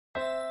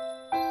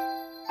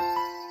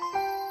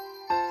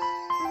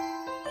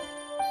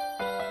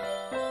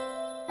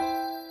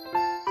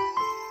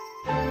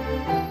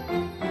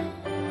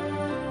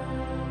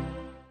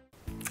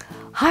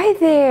Hi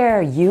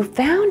there! You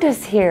found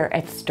us here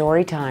at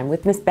Storytime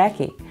with Miss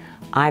Becky.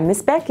 I'm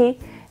Miss Becky,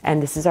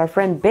 and this is our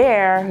friend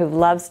Bear who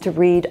loves to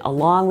read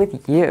along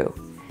with you.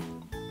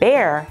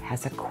 Bear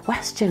has a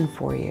question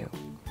for you.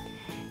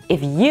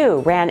 If you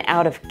ran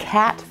out of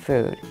cat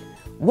food,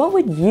 what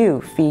would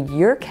you feed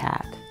your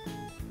cat?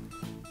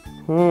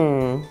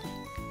 Well,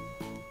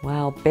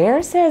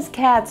 Bear says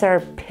cats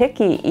are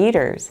picky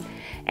eaters,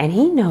 and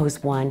he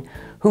knows one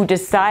who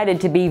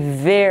decided to be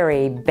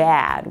very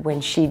bad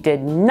when she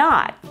did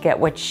not get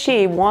what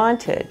she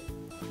wanted.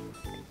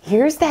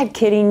 Here's that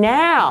kitty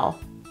now.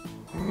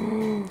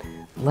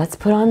 Let's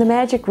put on the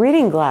magic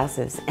reading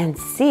glasses and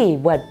see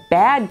what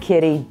Bad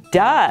Kitty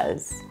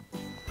does.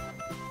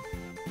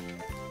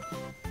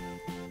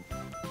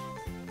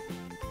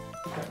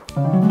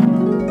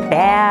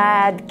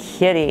 Bad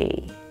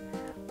Kitty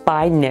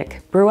by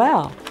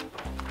Bruel.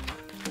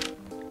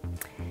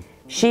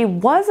 She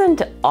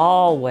wasn't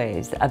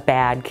always a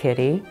bad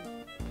kitty.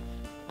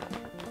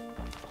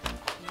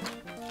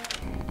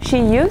 She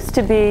used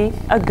to be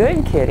a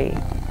good kitty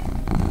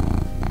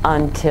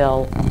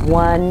until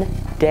one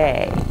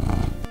day.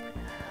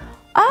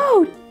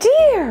 Oh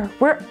dear,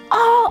 we're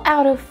all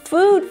out of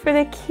food for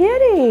the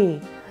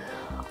kitty.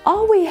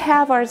 All we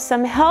have are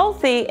some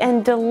healthy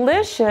and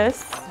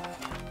delicious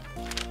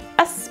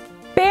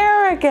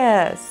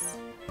asparagus,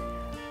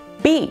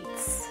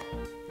 beets,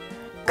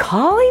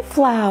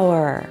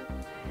 cauliflower,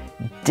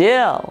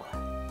 dill,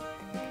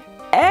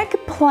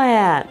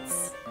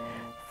 eggplants,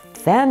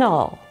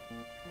 fennel,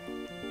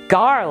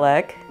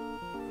 garlic,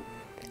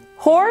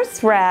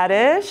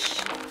 horseradish,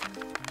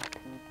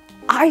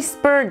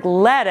 iceberg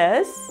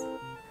lettuce,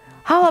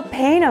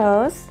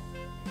 jalapenos,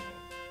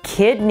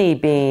 kidney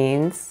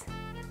beans,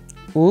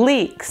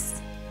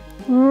 leeks,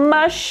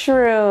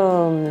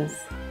 mushrooms,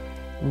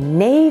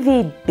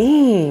 navy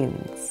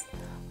beans,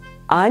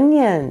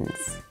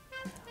 onions,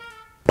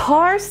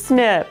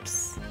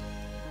 parsnips,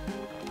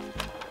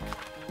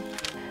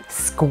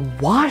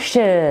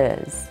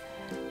 squashes,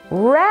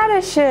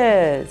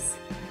 radishes,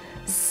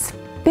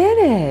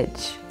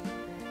 spinach,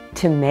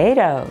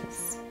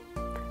 tomatoes,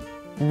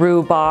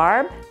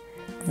 rhubarb,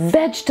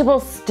 vegetable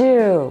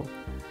stew,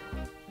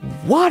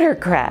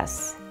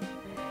 watercress,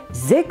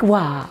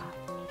 zigzag,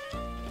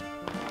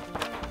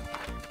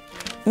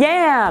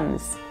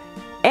 yams,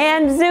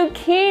 and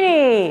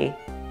zucchini.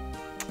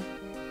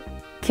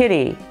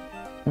 Kitty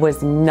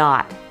was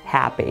not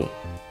happy.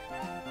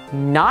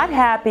 Not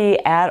happy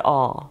at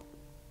all.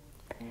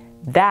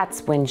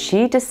 That's when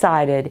she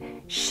decided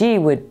she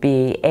would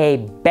be a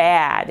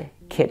bad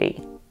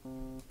kitty.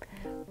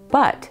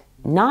 But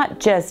not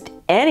just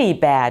any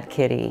bad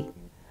kitty.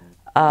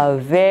 A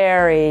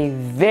very,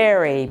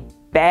 very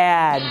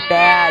bad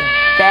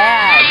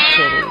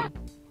kitty.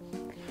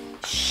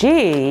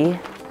 She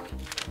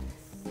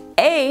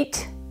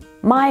ate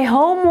my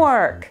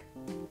homework,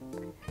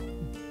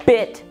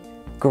 bit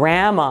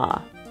Grandma,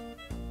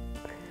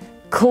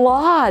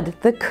 clawed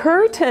the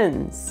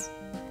curtains,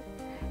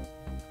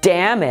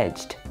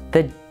 damaged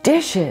the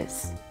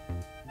dishes,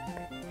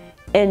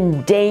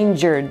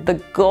 endangered the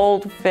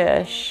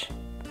goldfish,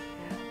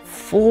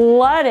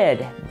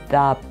 flooded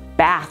the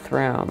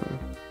bathroom,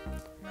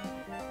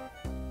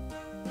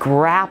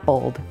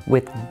 grappled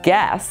with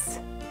guests,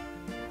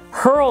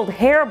 hurled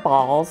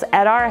hairballs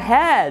at our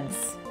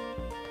heads,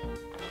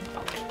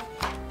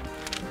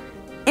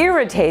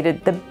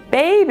 irritated the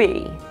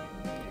baby,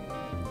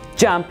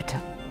 jumped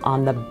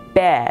on the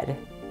bed,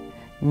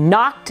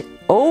 knocked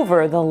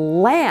over the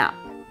lamp,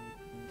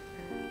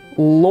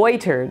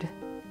 loitered,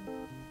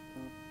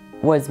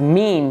 was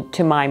mean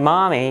to my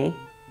mommy,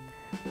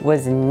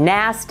 was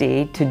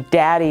nasty to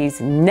Daddy's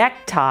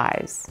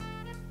neckties,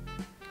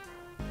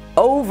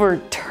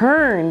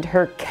 overturned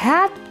her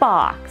cat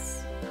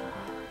box,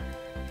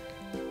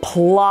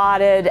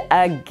 plotted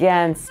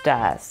against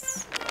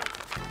us,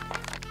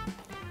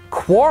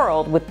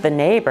 quarreled with the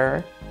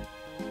neighbor,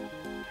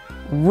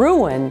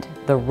 ruined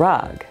the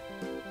rug,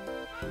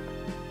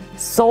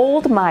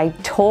 sold my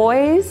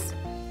toys,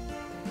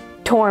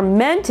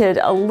 tormented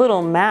a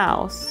little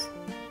mouse,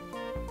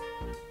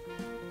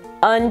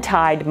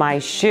 untied my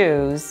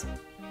shoes,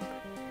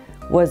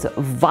 was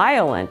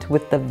violent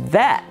with the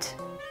vet,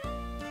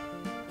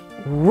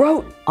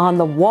 wrote on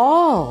the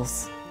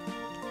walls,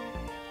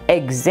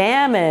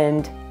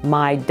 examined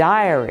my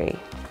diary,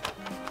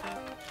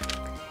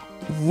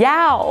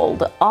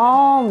 yowled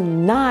all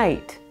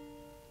night,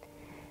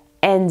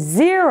 and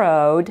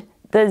zeroed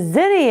the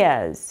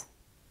zinnias.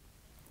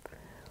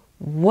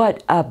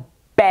 What a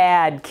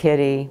bad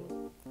kitty.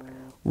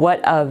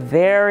 What a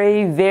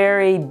very,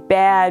 very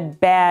bad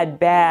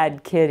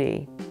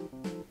kitty.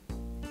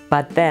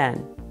 But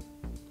then,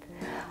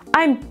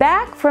 I'm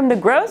back from the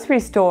grocery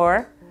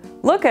store.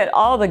 Look at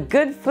all the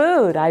good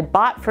food I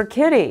bought for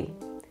Kitty.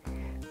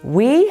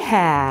 We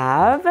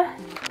have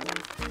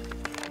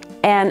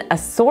an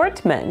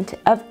assortment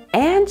of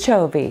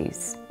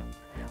anchovies,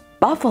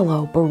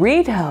 buffalo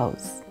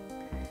burritos,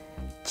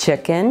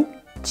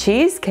 chicken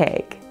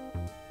cheesecake,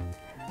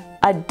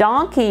 a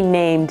donkey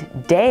named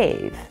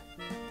Dave,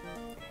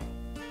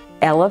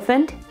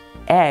 elephant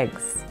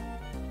eggs,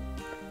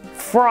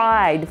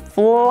 fried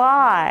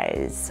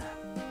flies,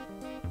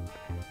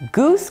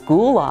 goose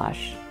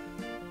goulash,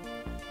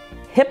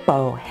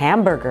 hippo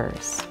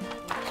hamburgers,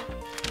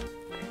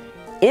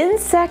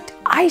 insect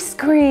ice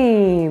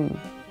cream,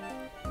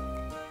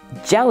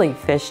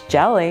 jellyfish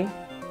jelly,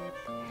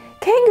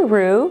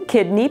 kangaroo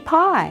kidney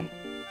pie,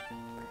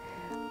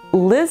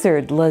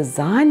 lizard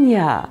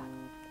lasagna,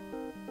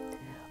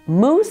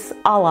 moose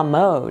a la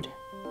mode,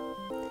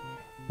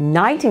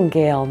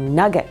 nightingale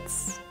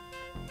nuggets,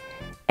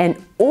 an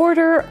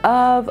order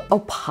of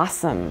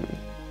opossum,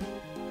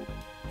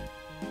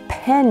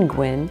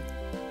 penguin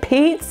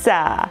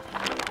pizza,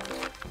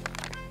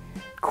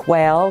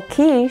 quail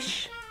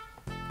quiche,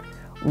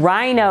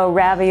 rhino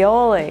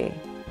ravioli,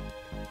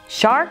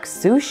 shark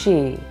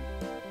sushi,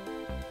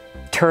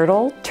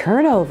 turtle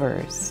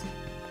turnovers,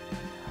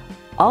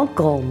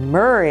 Uncle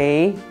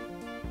Murray,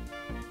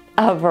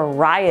 a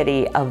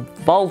variety of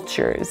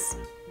vultures,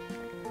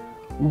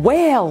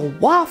 whale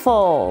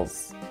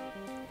waffles,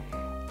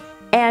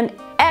 and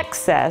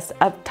excess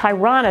of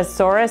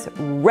Tyrannosaurus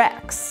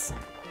Rex,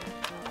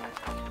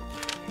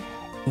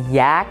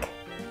 yak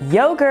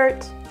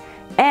yogurt,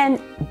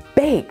 and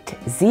baked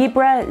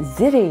zebra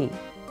ziti.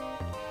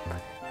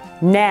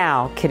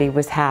 Now Kitty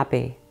was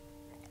happy,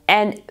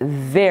 and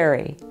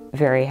very,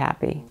 very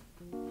happy.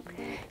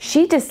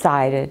 She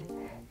decided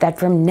that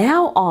from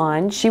now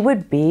on she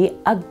would be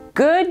a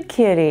good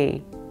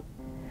kitty,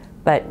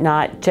 but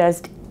not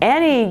just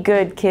any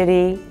good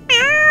kitty,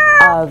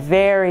 a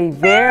very,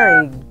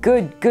 very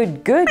good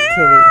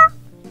kitty.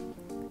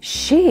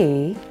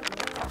 She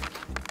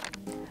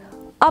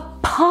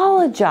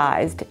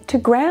apologized to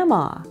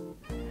Grandma,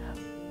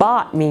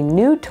 bought me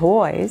new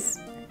toys,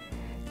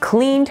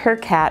 cleaned her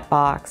cat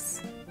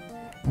box,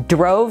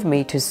 drove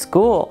me to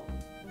school,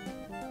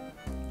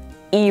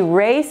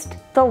 erased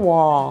the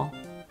wall,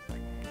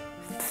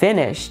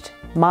 finished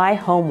my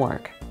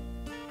homework,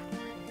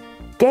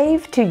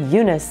 gave to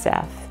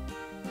UNICEF,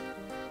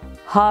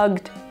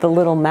 hugged the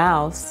little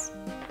mouse,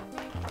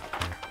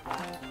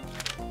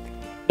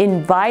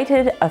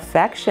 invited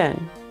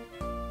affection,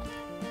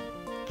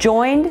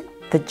 joined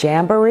the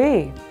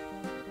jamboree,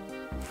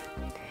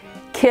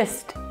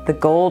 kissed the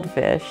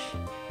goldfish,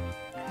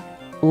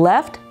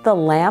 left the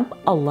lamp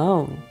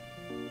alone,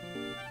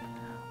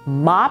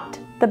 mopped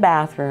the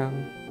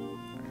bathroom,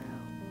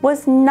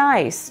 was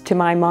nice to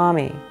my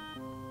mommy,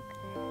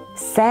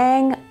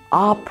 sang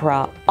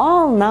opera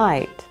all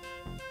night,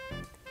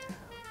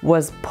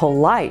 was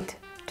polite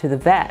to the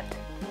vet,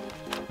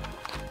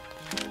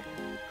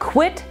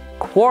 quit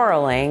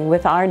quarreling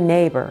with our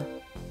neighbor,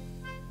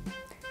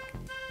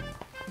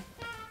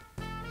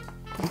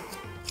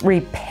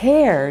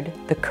 repaired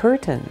the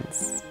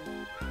curtains,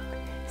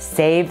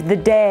 saved the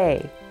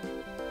day,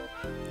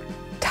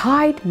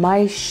 tied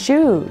my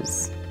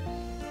shoes,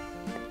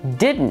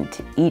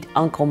 didn't eat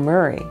Uncle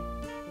Murray,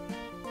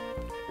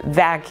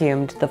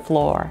 vacuumed the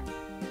floor,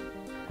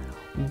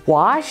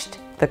 washed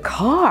the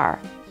car,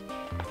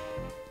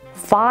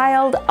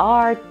 filed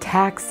our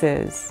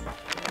taxes,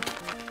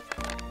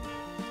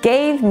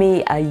 gave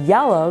me a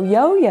yellow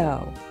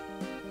yo-yo,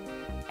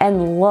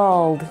 and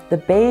lulled the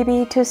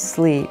baby to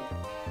sleep.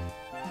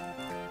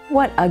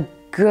 What a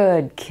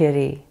good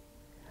kitty.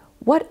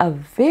 What a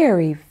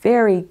very,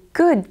 very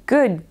good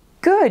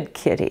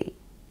kitty.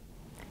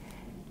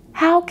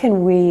 How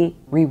can we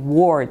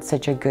reward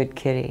such a good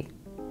kitty?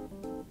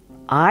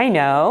 I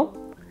know.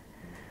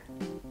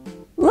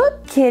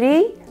 Look,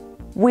 kitty,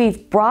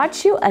 we've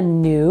brought you a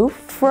new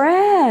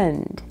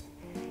friend.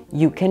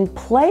 You can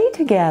play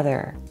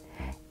together,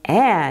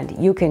 and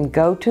you can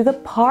go to the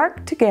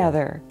park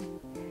together,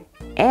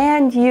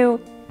 and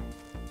you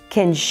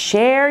can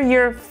share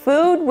your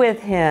food with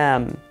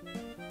him.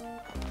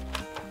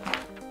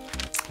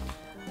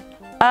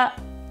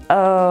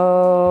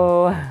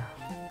 Uh-oh.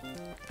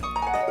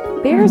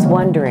 Bear's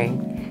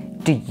wondering,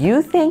 do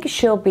you think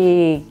she'll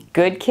be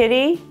good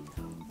kitty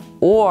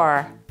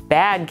or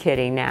bad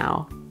kitty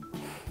now?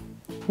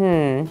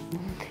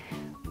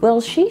 Will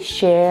she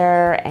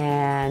share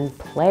and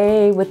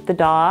play with the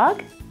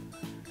dog?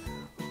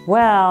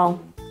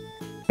 Well,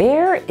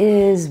 Bear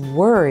is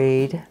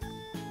worried,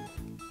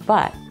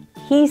 but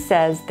he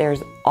says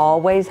there's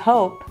always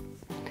hope.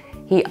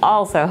 He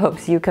also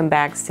hopes you come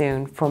back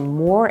soon for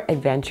more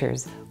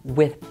adventures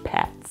with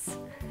pets.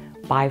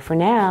 Bye for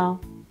now.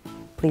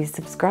 Please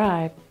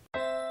subscribe.